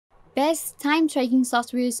best time tracking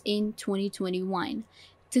softwares in 2021.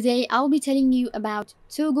 Today I'll be telling you about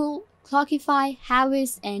Toggl, Clockify,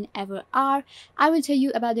 Harvest, and Everhour. I will tell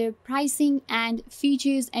you about their pricing and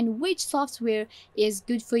features and which software is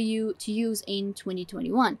good for you to use in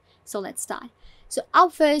 2021. So let's start. So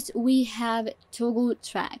up first we have Toggl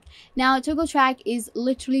Track. Now Toggl Track is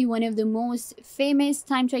literally one of the most famous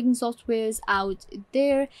time tracking softwares out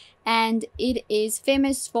there, and it is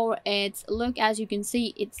famous for its look. As you can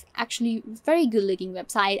see, it's actually very good looking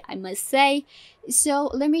website, I must say.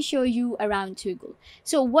 So let me show you around Toggl.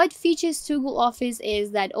 So what features Toggl offers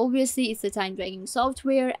is that obviously it's a time tracking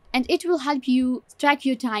software and it will help you track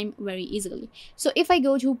your time very easily. So if I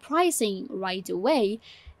go to pricing right away,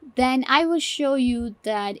 then I will show you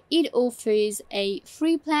that it offers a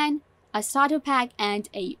free plan, a starter pack, and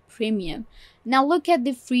a premium. Now look at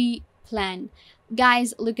the free plan.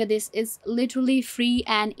 Guys, look at this. It's literally free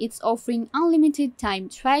and it's offering unlimited time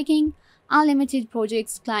tracking, unlimited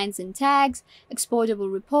projects, clients and tags,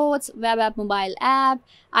 exportable reports, web app, mobile app,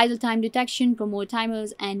 idle time detection, promote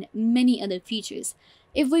timers, and many other features.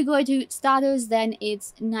 If we go to starters, then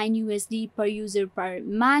it's $9 per user per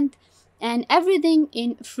month, and everything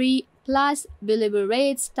in free, plus billable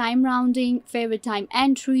rates, time rounding, favorite time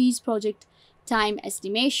entries, project time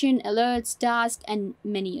estimation, alerts, tasks, and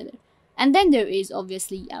many other. And then there is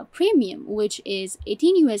obviously a premium, which is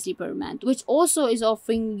 $18 per month, which also is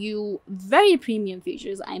offering you very premium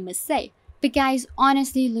features, I must say. But guys,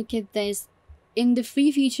 honestly, look at this. In the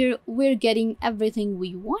free feature, we're getting everything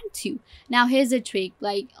we want to. Now here's the trick,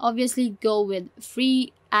 like obviously go with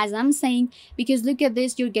free, as I'm saying, because look at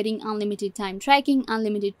this, you're getting unlimited time tracking,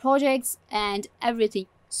 unlimited projects, and everything.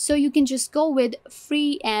 So you can just go with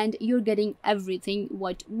free and you're getting everything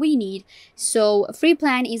what we need. So free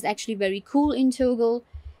plan is actually very cool in Toggl.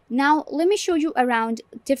 Now let me show you around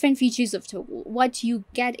different features of Toggl, what you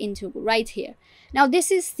get in Toggl right here. Now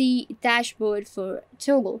this is the dashboard for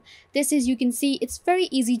Toggl. This is, you can see, it's very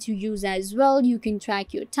easy to use as well. You can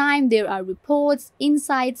track your time. There are reports,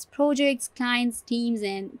 insights, projects, clients, teams,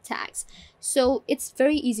 and tags. So it's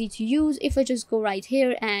very easy to use. If I just go right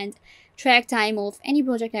here and track time of any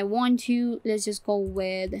project I want to, let's just go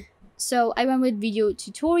with, so I went with video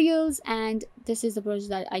tutorials, and this is the project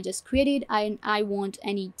that I just created. I want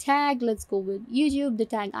any tag. Let's go with YouTube, the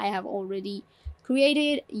tag I have already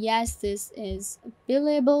created. Yes, this is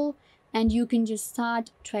billable, and you can just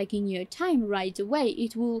start tracking your time right away.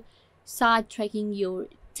 It will start tracking your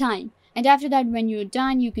time, and after that, when you're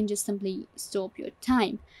done, you can just simply stop your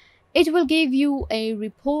time. It will give you a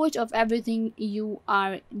report of everything you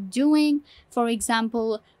are doing. For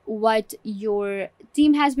example, what your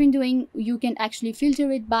team has been doing, you can actually filter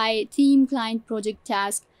it by team, client, project,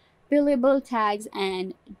 task, billable, tags,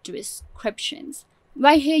 and descriptions.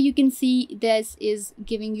 Right here, you can see this is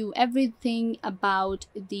giving you everything about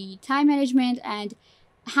the time management and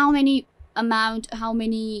how many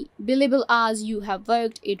billable hours you have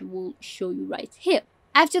worked. It will show you right here.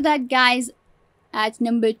 After that, guys, at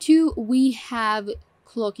number 2, we have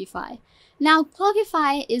Clockify. Now,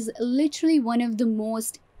 Clockify is literally one of the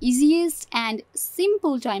most easiest and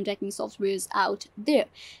simple time tracking softwares out there.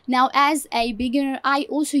 Now, as a beginner, I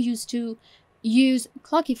also used to use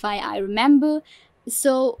Clockify, I remember.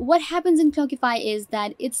 So what happens in Clockify is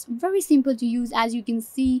that it's very simple to use. As you can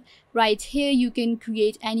see right here, you can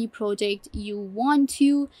create any project you want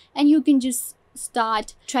to, and you can just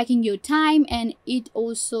start tracking your time, and it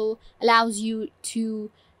also allows you to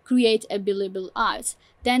create a billable hours.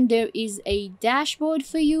 Then there is a dashboard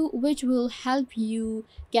for you, which will help you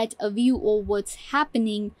get a view of what's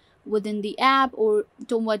happening within the app, or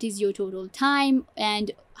what is your total time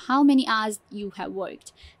and how many hours you have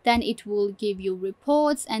worked. Then it will give you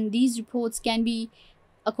reports, and these reports can be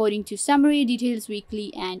according to summary, details,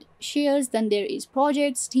 weekly, and shares. Then there is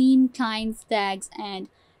projects, team, clients, tags, and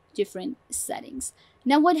different settings.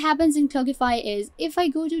 Now what happens in Clockify is, if I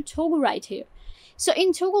go to Toggl right here, so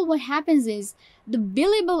in Toggl what happens is the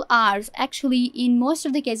billable hours, actually in most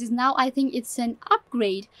of the cases now, I think it's an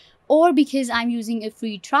upgrade, or because I'm using a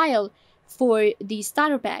free trial for the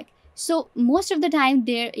starter pack, so most of the time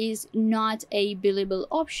there is not a billable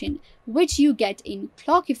option, which you get in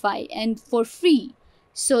Clockify and for free.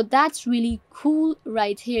 So that's really cool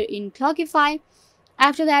right here in Clockify.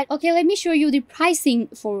 After that, okay, let me show you the pricing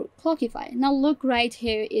for Clockify. Now look right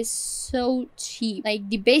here, is so cheap. Like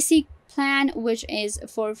the basic plan, which is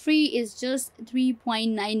for free, is just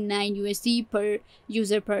 3.99 USD per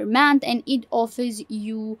user per month, and it offers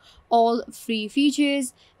you all free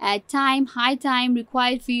features: add time, hide time,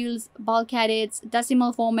 required fields, bulk edits,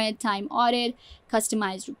 decimal format, time audit,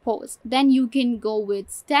 customized reports. Then you can go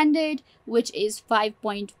with standard, which is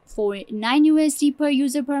 5.49 USD per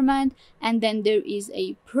user per month, and then there is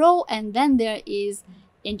a pro, and then there is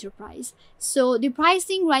enterprise. So the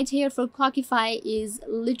pricing right here for Clockify is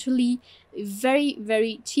literally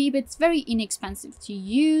very cheap. It's very inexpensive to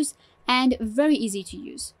use and very easy to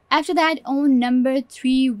use. After that, on number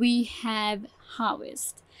 3, we have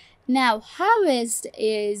Harvest. Now Harvest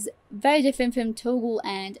is very different from Toggl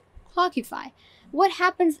and Clockify. What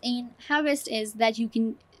happens in Harvest is that you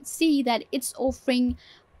can see that it's offering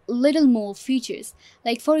little more features.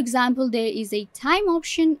 Like for example, there is a time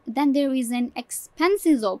option, then there is an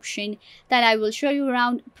expenses option that I will show you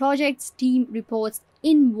around, projects, team, reports,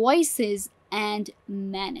 invoices, and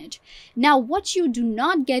manage. Now what you do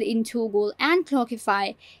not get in Toggl and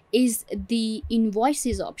Clockify is the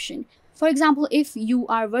invoices option. For example, if you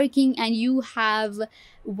are working and you have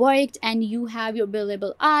worked and you have your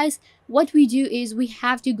billable hours, what we do is we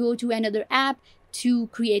have to go to another app to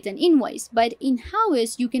create an invoice. But in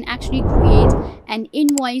Harvest, you can actually create an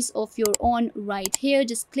invoice of your own right here.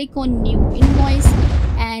 Just click on new invoice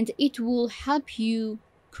and it will help you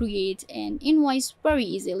create an invoice very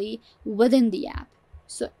easily within the app.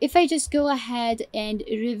 So if I just go ahead and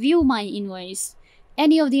review my invoice,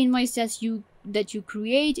 any of the invoices that you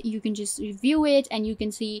create, you can just review it and you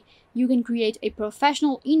can see you can create a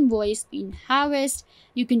professional invoice in Harvest.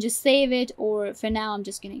 You can just save it, or for now I'm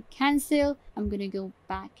just gonna cancel. I'm gonna go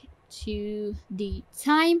back to the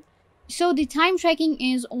time. So the time tracking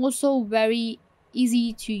is also very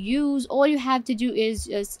easy to use. All you have to do is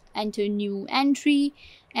just enter new entry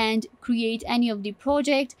and create any of the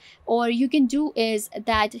project, or you can do is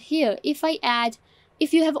that here,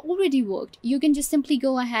 if you have already worked, you can just simply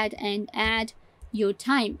go ahead and add your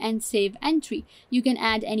time and save entry. You can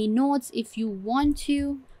add any notes if you want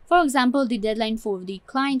to, for example the deadline for the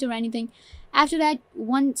client or anything. After that,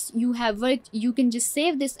 once you have worked, you can just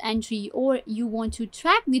save this entry, or you want to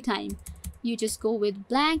track the time, you just go with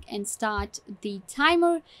blank and start the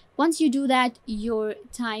timer. Once you do that, your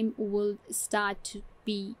time will start to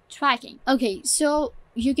be tracking. Okay, so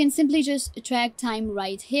you can simply just track time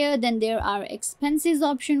right here. Then there are expenses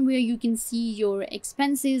option where you can see your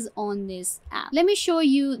expenses on this app. Let me show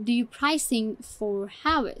you the pricing for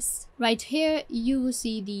Harvest. Right here you will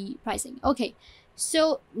see the pricing. Okay,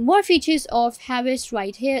 so more features of Harvest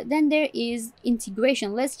right here. Then there is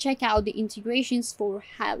integration. Let's check out the integrations for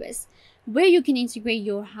Harvest, where you can integrate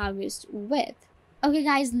your Harvest with. Okay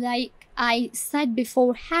guys, like I said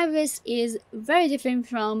before, Harvest is very different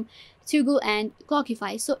from Toggl and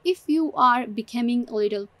Clockify. So if you are becoming a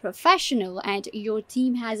little professional and your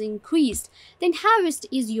team has increased, then Harvest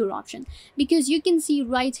is your option, because you can see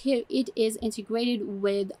right here it is integrated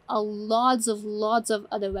with lots of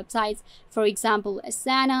other websites. For example,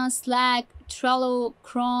 Asana, Slack, Trello,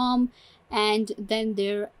 Chrome, and then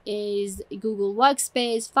there is Google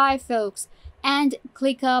Workspace, Firefox, and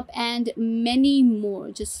ClickUp, and many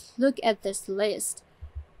more. Just look at this list.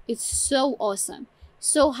 It's so awesome.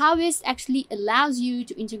 So Harvest actually allows you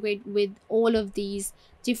to integrate with all of these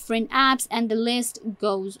different apps, and the list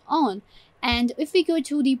goes on. And if we go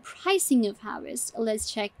to the pricing of Harvest,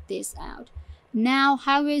 let's check this out. Now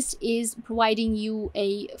Harvest is providing you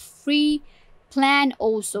a free plan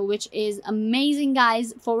also, which is amazing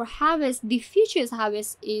guys. For Harvest, the features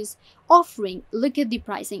Harvest is offering, look at the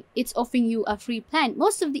pricing. It's offering you a free plan.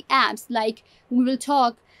 Most of the apps, like we will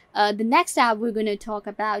talk the next app we're going to talk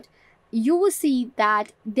about, you will see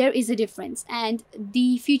that there is a difference, and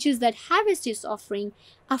the features that Harvest is offering,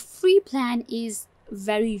 a free plan is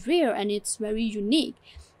very rare and it's very unique.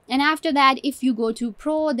 And after that, if you go to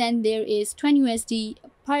Pro, then there is 20 USD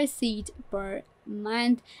per seat per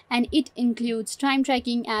month, and it includes time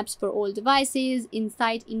tracking, apps for all devices,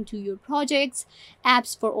 insight into your projects,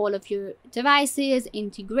 apps for all of your devices,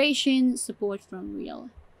 integration, support from real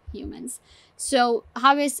humans. So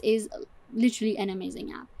Harvest is literally an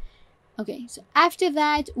amazing app. Okay, so after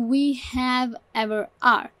that we have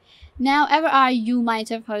Everhour. Now Everhour, you might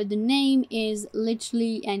have heard the name, is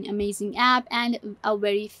literally an amazing app and a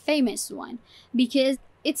very famous one because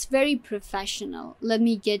it's very professional. Let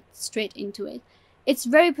me get straight into it. It's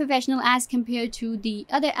very professional as compared to the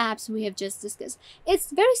other apps we have just discussed.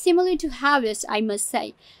 It's very similar to Harvest, I must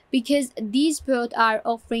say, because these both are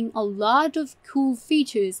offering a lot of cool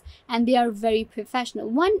features and they are very professional.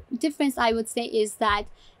 One difference I would say is that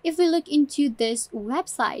if we look into this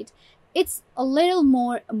website, it's a little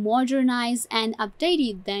more modernized and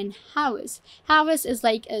updated than Harvest. Harvest is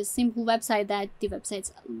like a simple website that the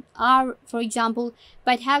websites are, for example,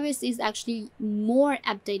 but Harvest is actually more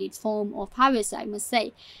updated form of Harvest, I must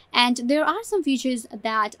say. And there are some features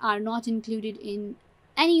that are not included in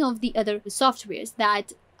any of the other softwares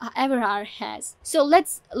that Everhour has. So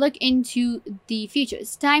let's look into the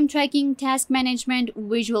features: time tracking, task management,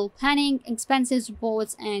 visual planning, expenses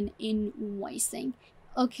reports, and invoicing.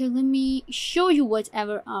 Okay, let me show you what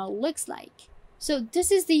Everhour looks like. So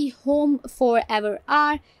this is the home for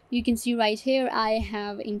Everhour. You can see right here I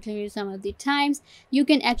have included some of the times. You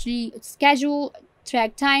can actually schedule,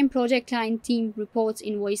 track time, project client, team reports,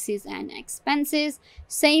 invoices, and expenses.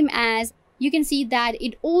 Same as you can see that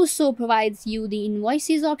it also provides you the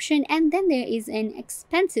invoices option, and then there is an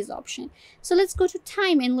expenses option. So let's go to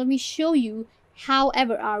time and let me show you how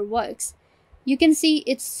Everhour works. You can see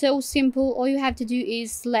it's so simple. All you have to do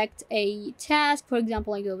is select a task. For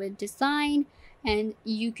example, I go with design, and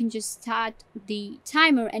you can just start the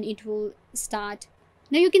timer and it will start.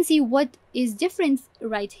 Now you can see what is different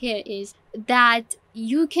right here is that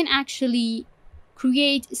you can actually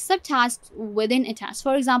create subtasks within a task.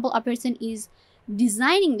 For example, a person is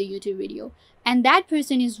designing the YouTube video and that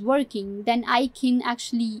person is working, then I can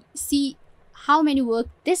actually see how many work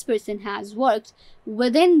this person has worked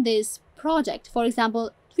within this project. For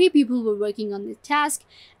example, 3 people were working on the task.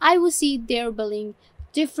 I will see their billing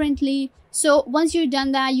differently. So once you're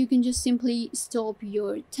done that, you can just simply stop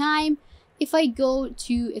your time. If I go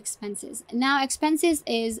to expenses, now expenses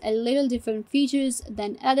is a little different features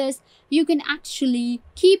than others. You can actually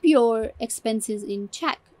keep your expenses in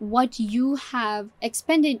check, what you have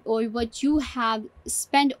expended or what you have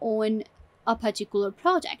spent on a particular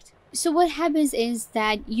project. So what happens is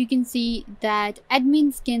that you can see that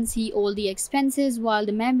admins can see all the expenses while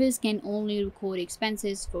the members can only record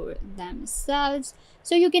expenses for themselves.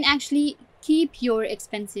 So you can actually keep your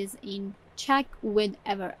expenses in check with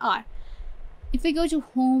Everhour. If we go to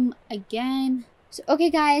home again, so okay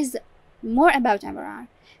guys, more about Everhour.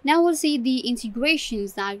 Now we'll see the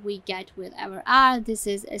integrations that we get with Everhour. This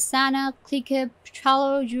is Asana, ClickUp,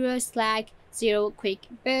 Trello, Jira, Slack, Zero,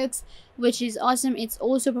 QuickBooks, which is awesome. It's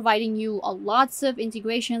also providing you a lots of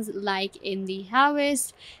integrations like in the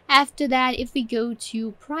Harvest. After that, if we go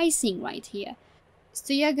to pricing right here.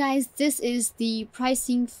 So yeah guys, this is the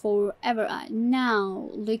pricing for Everhour. Now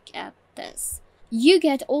look at this. You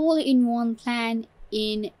get all in one plan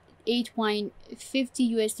in 8.50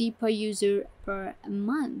 USD per user per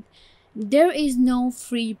month. There is no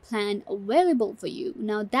free plan available for you.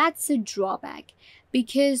 Now that's a drawback,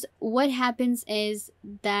 because what happens is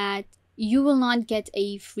that you will not get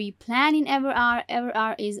a free plan in Everhour.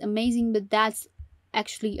 Everhour is amazing, but that's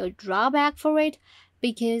actually a drawback for it,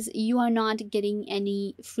 because you are not getting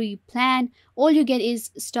any free plan. All you get is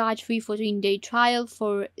start free 14-day trial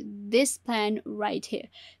for this plan right here.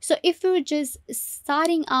 So if you're just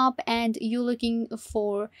starting up and you're looking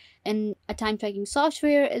for a time tracking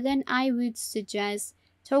software, then I would suggest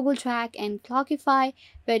Toggl Track and Clockify.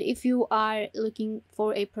 But if you are looking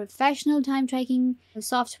for a professional time tracking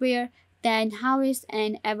software, then Harvest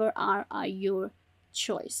and Everhour are your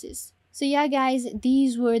choices. So yeah guys,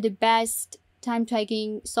 these were the best time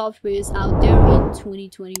tracking softwares out there in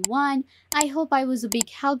 2021. I hope I was a big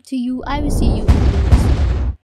help to you. I will see you